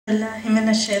الله من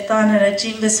الشيطان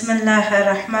الرجيم بسم الله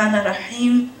الرحمن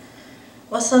الرحيم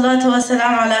والصلاة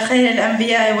والسلام على خير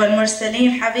الأنبياء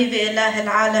والمرسلين حبيب إله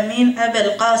العالمين أبي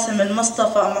القاسم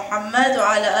المصطفى محمد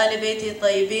وعلى آل بيته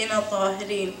الطيبين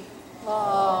الطاهرين.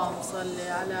 اللهم صل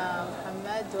على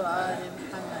محمد وآل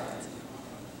محمد.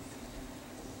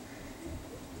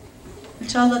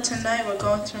 Inshallah, tonight we're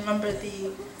going to remember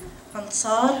the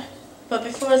Ansar. But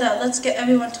before that, let's get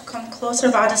everyone to come closer.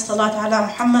 بعد الصلاة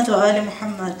على محمد وآل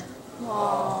محمد.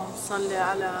 اللهم صل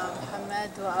على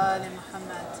محمد وآل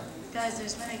محمد. Guys,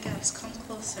 there's many gaps. Come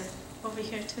closer. Over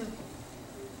here too.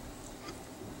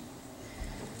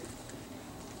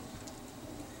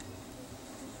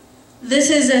 This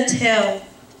is a tale.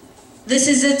 This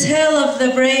is a tale of the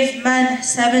brave men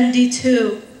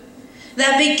 72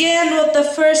 that began with the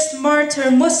first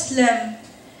martyr Muslim.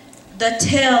 The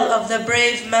tale of the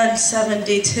brave men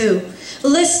 72.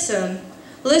 Listen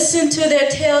to their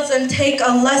tales and take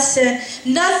a lesson.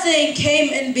 Nothing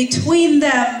came in between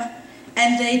them,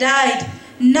 and they died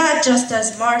not just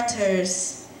as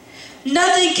martyrs.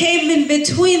 Nothing came in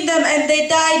between them, and they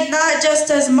died not just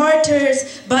as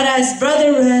martyrs, but as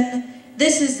brethren.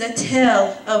 This is the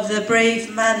tale of the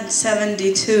brave men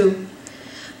 72.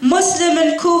 Muslim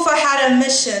in Kufa had a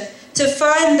mission to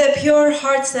find the pure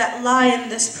hearts that lie in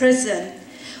this prison.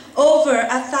 Over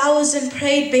 1,000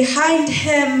 prayed behind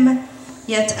him,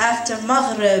 yet after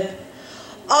Maghrib,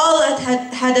 all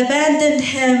had abandoned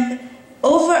him.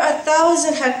 Over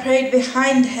 1,000 had prayed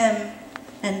behind him,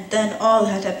 and then all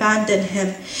had abandoned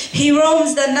him. He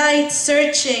roams the night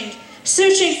searching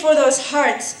for those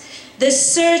hearts.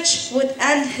 This search would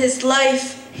end his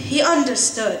life, he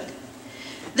understood.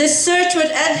 This search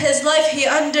would end his life, he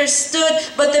understood,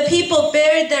 but the people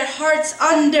buried their hearts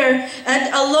under,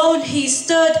 and alone he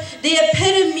stood, the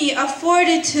epitome of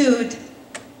fortitude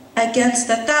against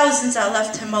the thousands that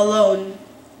left him alone.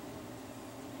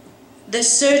 The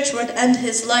search would end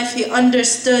his life, he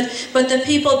understood, but the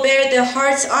people buried their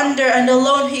hearts under, and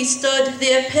alone he stood,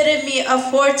 the epitome of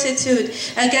fortitude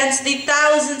against the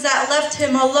thousands that left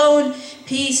him alone.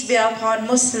 Peace be upon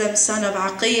Muslim, son of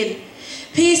Aqil.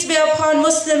 Peace be upon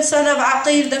Muslim, son of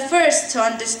Aqil, the first to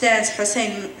understand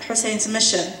Hussein's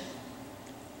mission.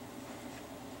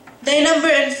 They number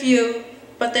in few,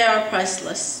 but they are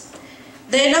priceless.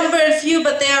 They number in few,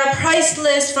 but they are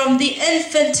priceless. From the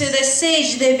infant to the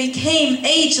sage, they became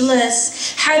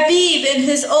ageless. Habib, in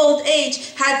his old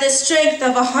age, had the strength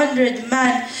of 100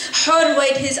 men. Hur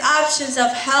weighed his options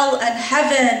of hell and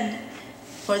heaven.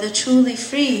 For the truly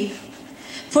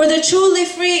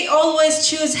free, always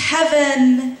choose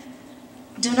heaven.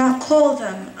 Do not call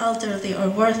them elderly or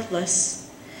worthless.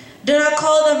 Do not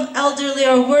call them elderly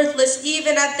or worthless.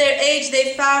 Even at their age,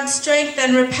 they found strength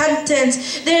and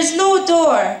repentance. There's no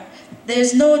door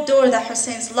that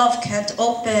Hussein's love can't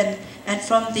open. And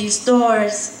from these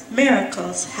doors,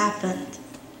 miracles happened.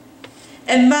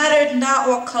 It mattered not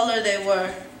what color they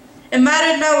were.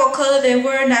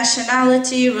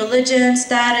 Nationality, religion,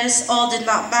 status, all did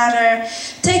not matter.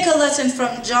 Take a lesson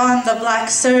from John the black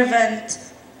servant.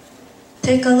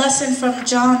 He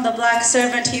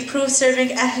proved serving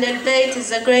Ahlul Bayt is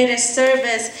the greatest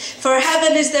service. For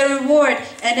heaven is the reward,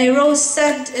 and a rose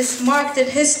scent is marked in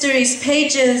history's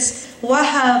pages.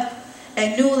 Wahhab,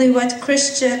 a newlywed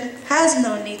Christian, has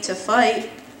no need to fight.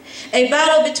 A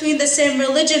battle between the same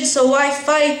religion, so why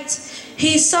fight?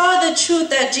 He saw the truth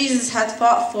that Jesus had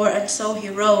fought for, and so he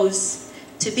rose.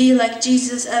 To be like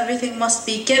Jesus, everything must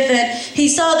be given. He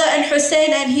saw that in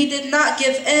Hussein, and he did not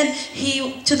give in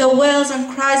to the wails and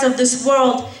cries of this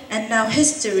world. And now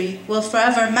history will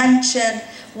forever mention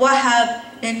Wahhab.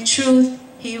 In truth,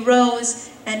 he rose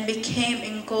and became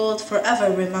in gold forever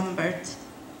remembered.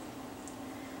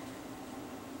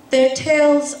 Their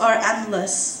tales are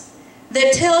endless.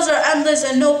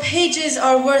 And no pages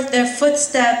are worth their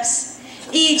footsteps.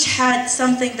 Each had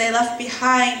something they left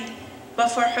behind, but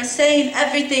for Hussein,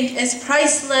 everything is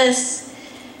priceless.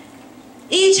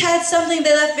 They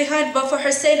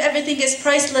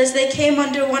came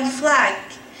under one flag,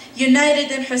 united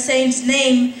in Hussein's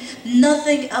name.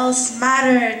 Nothing else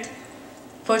mattered.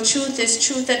 For truth is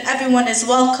truth and everyone is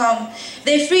welcome.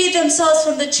 They freed themselves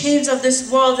from the chains of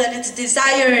this world and its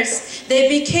desires. They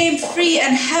became free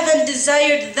and heaven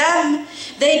desired them.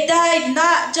 They died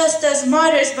not just as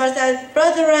martyrs but as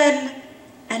brethren.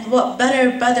 And what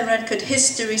better brethren could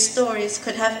history stories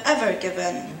could have ever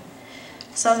given.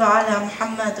 Sallu ala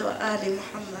Muhammad wa ali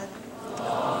Muhammad.